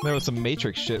 There was some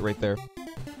Matrix shit right there.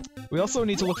 We also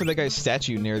need to look for that guy's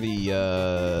statue near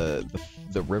the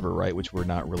river, right? Which we're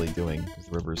not really doing, because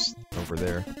the river's over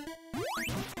there.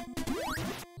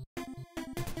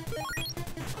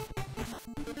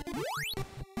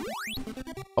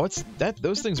 Oh, it's that.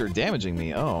 Those things are damaging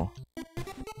me. Oh.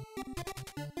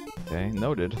 Okay,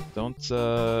 noted. Don't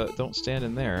stand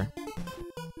in there.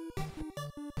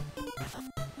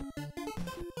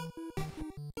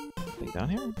 Anything down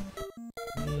here?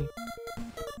 Any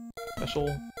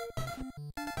special?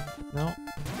 No,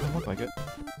 doesn't look like it.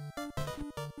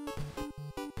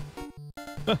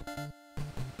 Huh.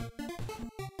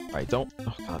 Alright, don't.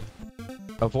 Oh god.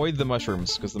 Avoid the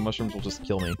mushrooms, because the mushrooms will just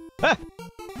kill me. Ah!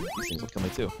 These things will kill me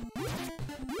too.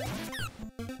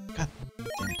 God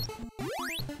damn it.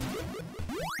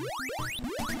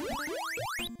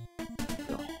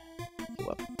 Go. Heal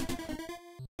up.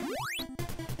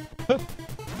 Huh.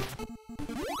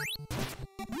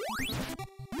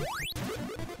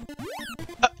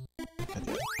 God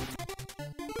damn it.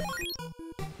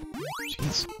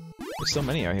 Jeez. There's so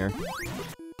many out here.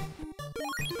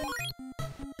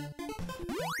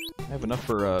 I have enough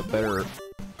for better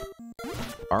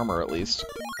armor, at least.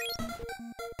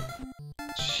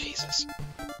 Jesus.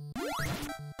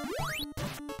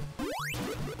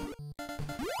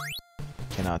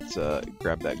 Cannot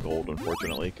grab that gold,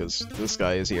 unfortunately, because this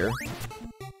guy is here.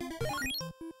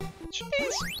 Jeez.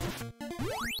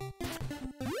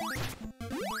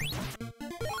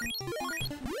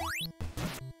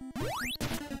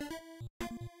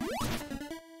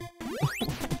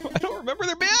 I don't remember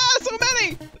there being so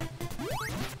many!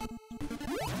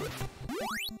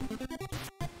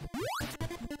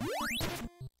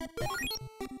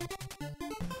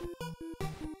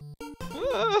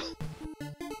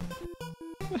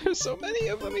 There's so many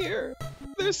of them here.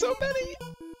 There's so many.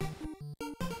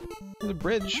 There's a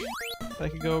bridge that I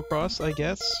could go across, I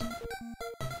guess.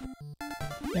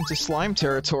 Into slime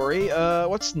territory.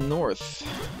 What's north?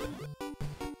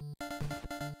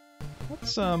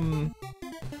 What's save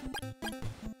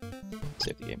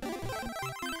the game.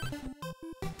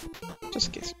 Just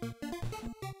in case.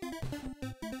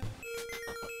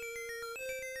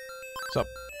 What's up?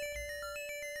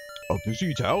 A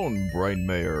busy town, Brine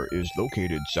Mayor, is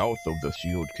located south of the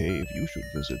Sealed Cave. You should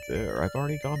visit there. I've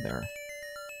already gone there.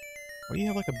 Why do you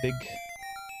have like a big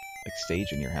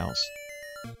stage in your house?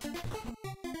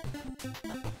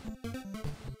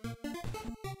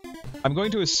 I'm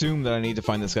going to assume that I need to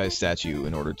find this guy's statue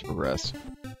in order to progress.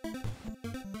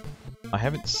 I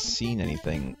haven't seen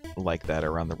anything like that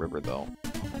around the river, though.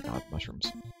 Oh my god,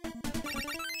 mushrooms.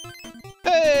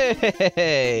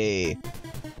 Hey!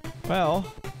 Well...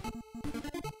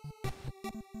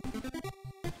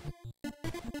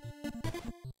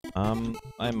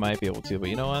 I might be able to, but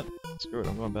you know what? Screw it,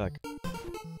 I'm going back.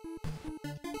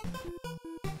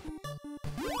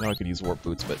 I know I could use warp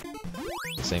boots, but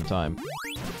at the same time,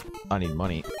 I need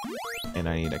money, and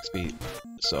I need XP,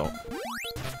 so...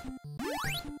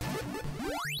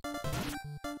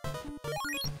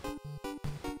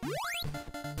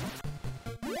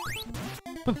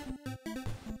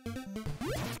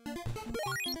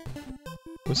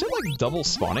 Was it like double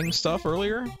spawning stuff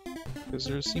earlier? Because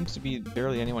there seems to be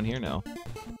barely anyone here now.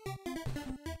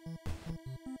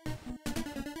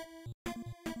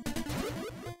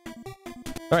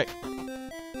 Alright.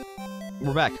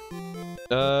 We're back.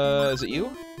 Is it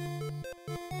you?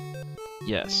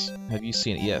 Yes. Have you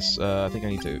seen it? Yes. I think I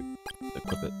need to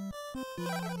equip it.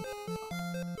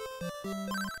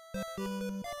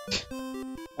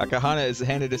 Akahana has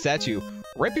handed a statue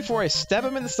right before I stab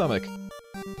him in the stomach.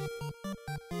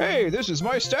 Hey, this is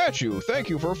my statue. Thank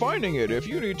you for finding it. If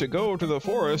you need to go to the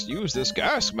forest, use this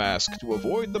gas mask to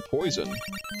avoid the poison.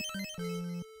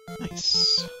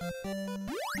 Nice.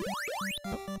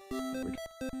 Oh,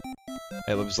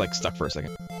 it was like stuck for a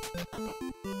second.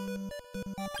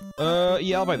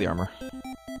 Yeah, I'll buy the armor.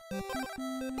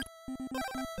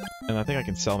 And I think I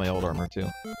can sell my old armor too.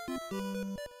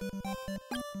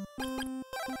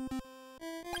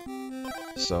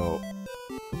 So,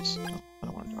 oops, no, I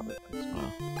don't want to drop it. I just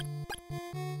wanna...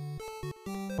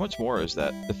 How much more is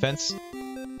that? Defense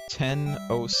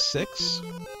 1006?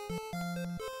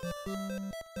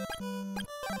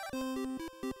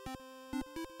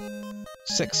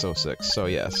 $606, so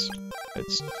yes.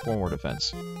 It's 4 more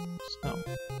defense. No.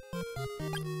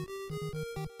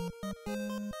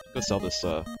 Go sell this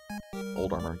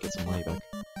old armor and get some money back.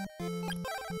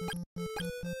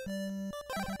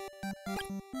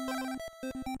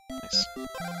 Nice.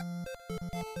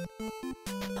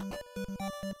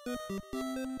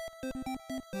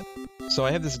 So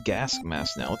I have this gas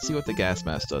mask now. Let's see what the gas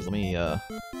mask does. Let me,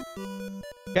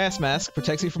 Gas mask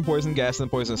protects you from poison gas in the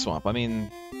poison swamp. I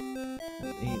mean,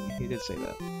 he did say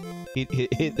that.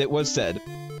 It was said.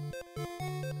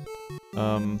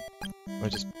 I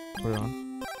just put it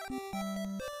on.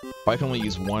 If I can only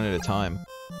use one at a time,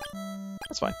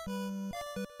 that's fine.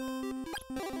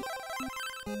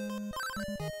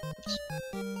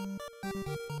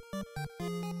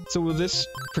 So will this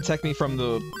protect me from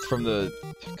the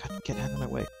God, get out of my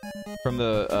way. From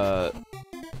the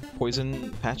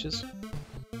poison patches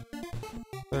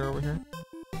that are over here?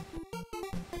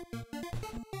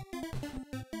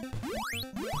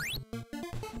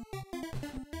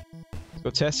 Let's go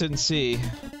test it and see.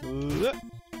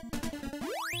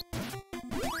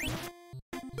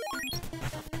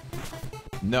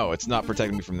 No, it's not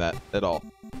protecting me from that at all.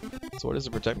 So what does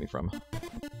it protect me from?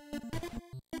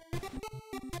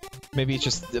 Maybe it's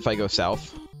just if I go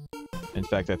south. In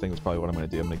fact, I think that's probably what I'm going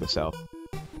to do. I'm going to go south.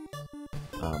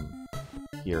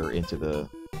 Here into the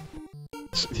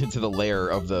lair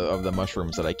of the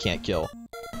mushrooms that I can't kill.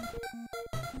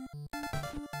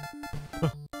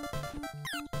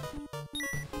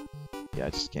 Yeah, I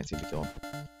just can't seem to kill him.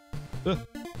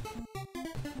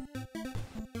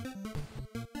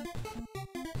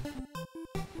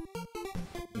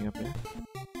 Anything up there?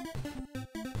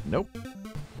 Nope.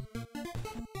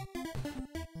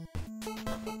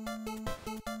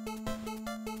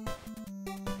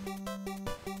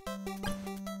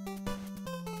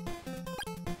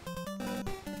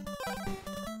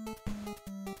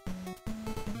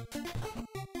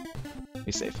 Let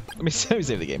me save. Let me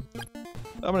save the game.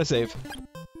 I'm gonna save.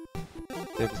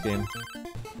 Save this game.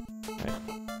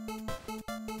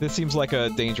 Alright. This seems like a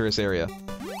dangerous area.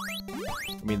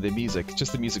 I mean, the music,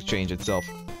 just the music change itself.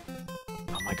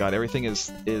 Oh my god, everything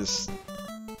is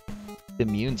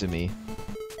immune to me.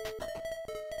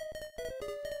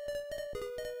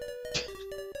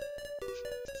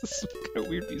 This is some kind of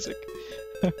weird music.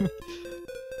 Am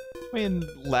I in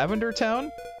Lavender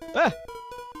Town? Ah!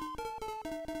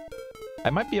 I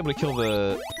might be able to kill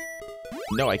the...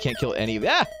 No, I can't kill any of...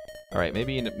 Ah! Alright,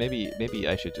 maybe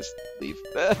I should just leave.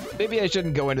 Maybe I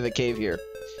shouldn't go into the cave here.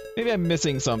 Maybe I'm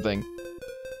missing something.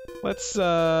 Let's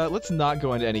not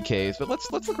go into any caves, but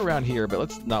let's look around here, but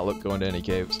let's not go into any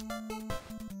caves.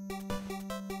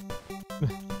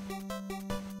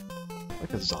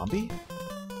 Like a zombie?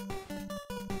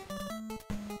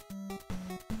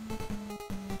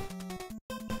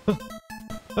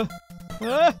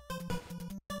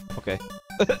 Okay.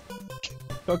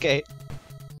 Okay.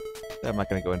 I'm not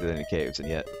gonna go into any caves, and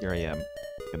yet here I am,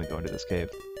 gonna go into this cave.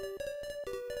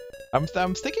 I'm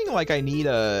thinking like I need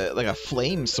a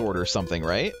flame sword or something,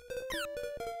 right?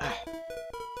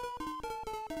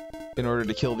 In order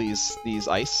to kill these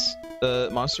ice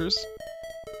monsters.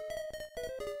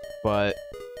 but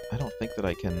I don't think that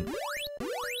I can...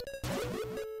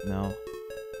 No.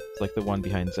 It's like the one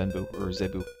behind Zenbu, or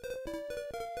Zebu.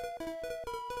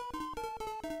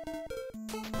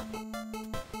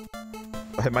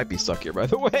 I might be stuck here, by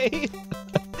the way.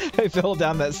 I fell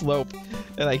down that slope,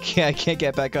 and I can't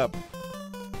get back up.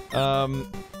 God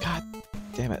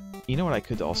damn it. You know what I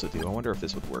could also do? I wonder if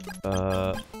this would work.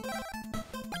 I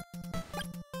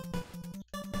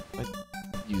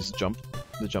use the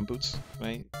jump boots. Can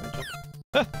I jump?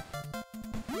 Ah!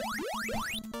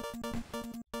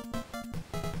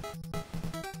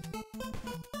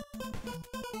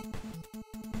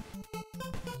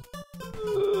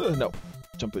 No,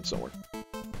 jump boots don't work.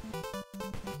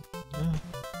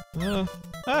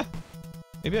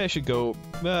 Maybe I should go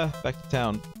back to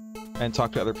town and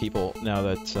talk to other people now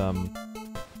that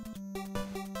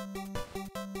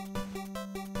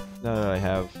I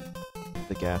have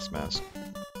the gas mask.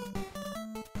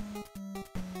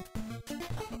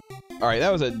 Alright,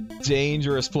 that was a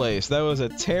dangerous place. That was a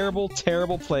terrible,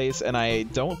 terrible place, and I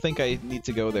don't think I need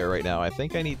to go there right now. I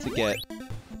think I need to get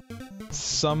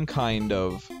some kind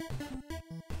of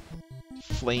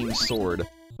flame sword.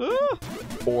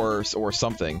 Or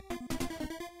something.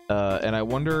 And I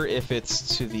wonder if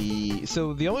it's to the...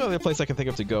 So the only other place I can think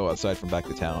of to go outside from back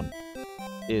to town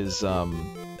is, there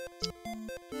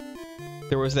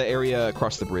was that area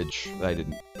across the bridge that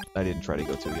I didn't try to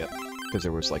go to yet, because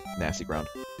there was, like, nasty ground.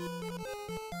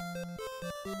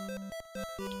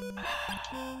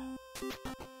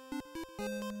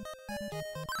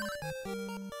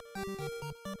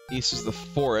 East is the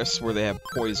forest, where they have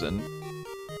poison.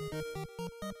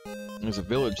 There's a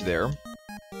village there.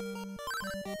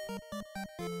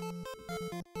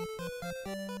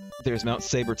 There's Mount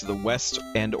Saber to the west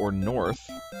and or north.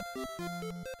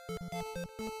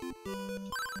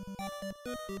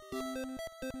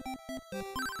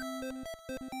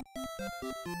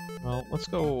 Well, let's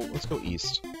go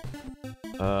east.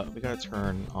 We gotta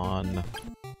turn on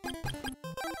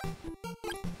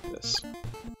this.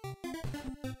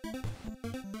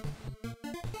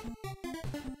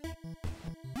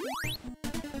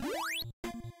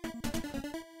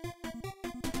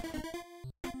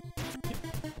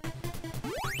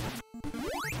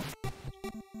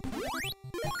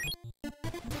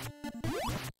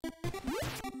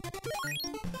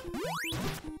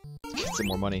 Get some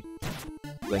more money.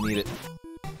 I need it.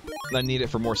 I need it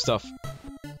for more stuff.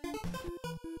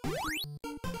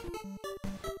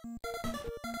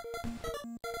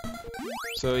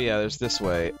 So yeah, there's this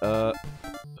way. Okay.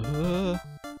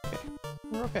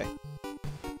 We're okay.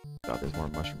 God, there's more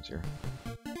mushrooms here.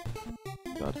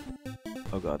 God.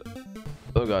 Oh god.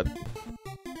 Oh god.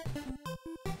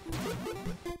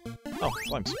 Oh,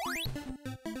 slimes.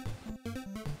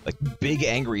 Like, big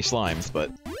angry slimes,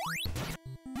 but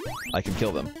I can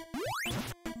kill them.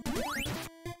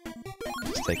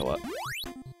 Just take a lot.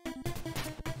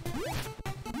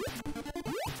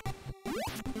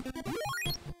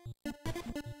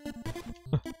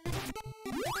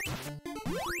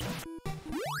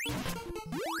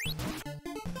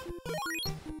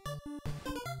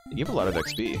 They give a lot of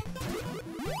XP.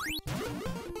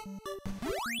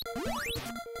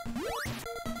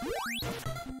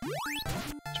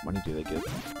 How much money do they give?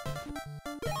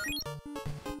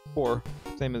 4.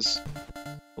 Same as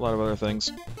a lot of other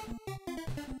things.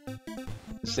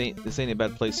 This ain't a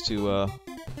bad place to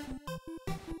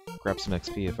grab some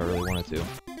XP if I really wanted to.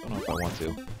 Don't know if I want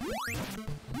to.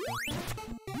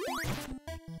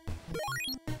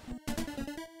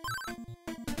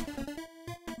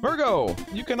 Virgo!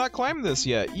 You cannot climb this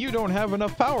yet. You don't have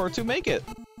enough power to make it.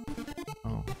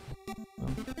 Oh.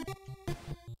 Well.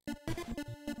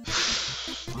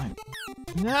 Fine.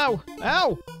 No!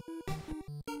 Ow!